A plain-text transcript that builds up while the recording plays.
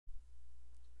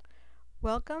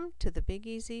Welcome to the Big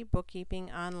Easy Bookkeeping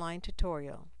online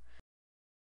tutorial.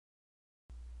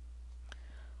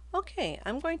 Okay,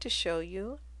 I'm going to show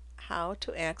you how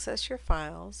to access your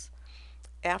files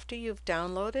after you've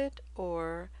downloaded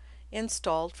or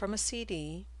installed from a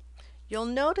CD. You'll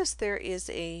notice there is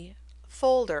a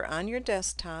folder on your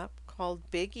desktop called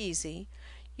Big Easy.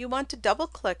 You want to double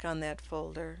click on that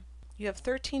folder. You have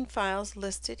 13 files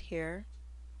listed here.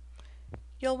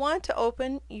 You'll want to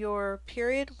open your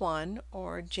Period 1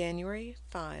 or January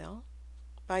file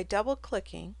by double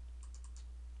clicking.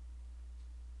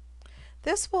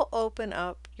 This will open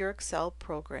up your Excel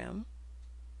program,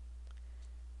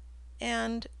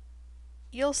 and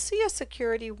you'll see a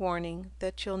security warning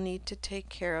that you'll need to take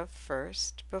care of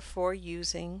first before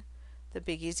using the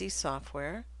Big Easy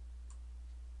software.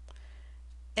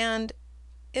 And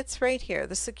it's right here.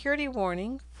 The security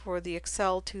warning for the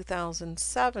Excel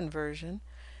 2007 version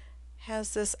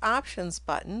has this options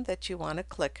button that you want to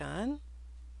click on.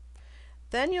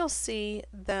 Then you'll see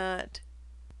that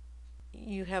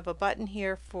you have a button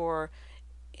here for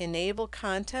enable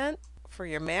content for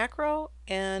your macro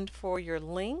and for your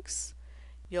links.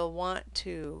 You'll want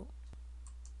to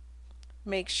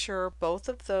make sure both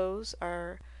of those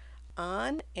are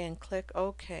on and click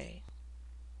OK.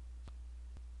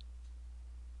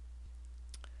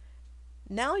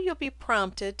 Now you'll be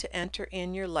prompted to enter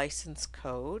in your license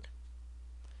code,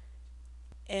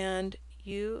 and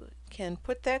you can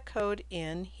put that code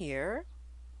in here.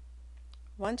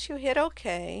 Once you hit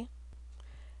OK,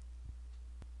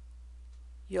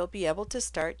 you'll be able to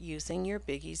start using your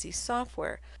Big Easy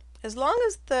software. As long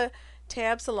as the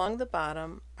tabs along the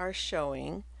bottom are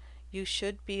showing, you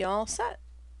should be all set.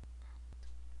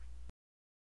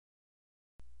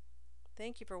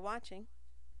 Thank you for watching.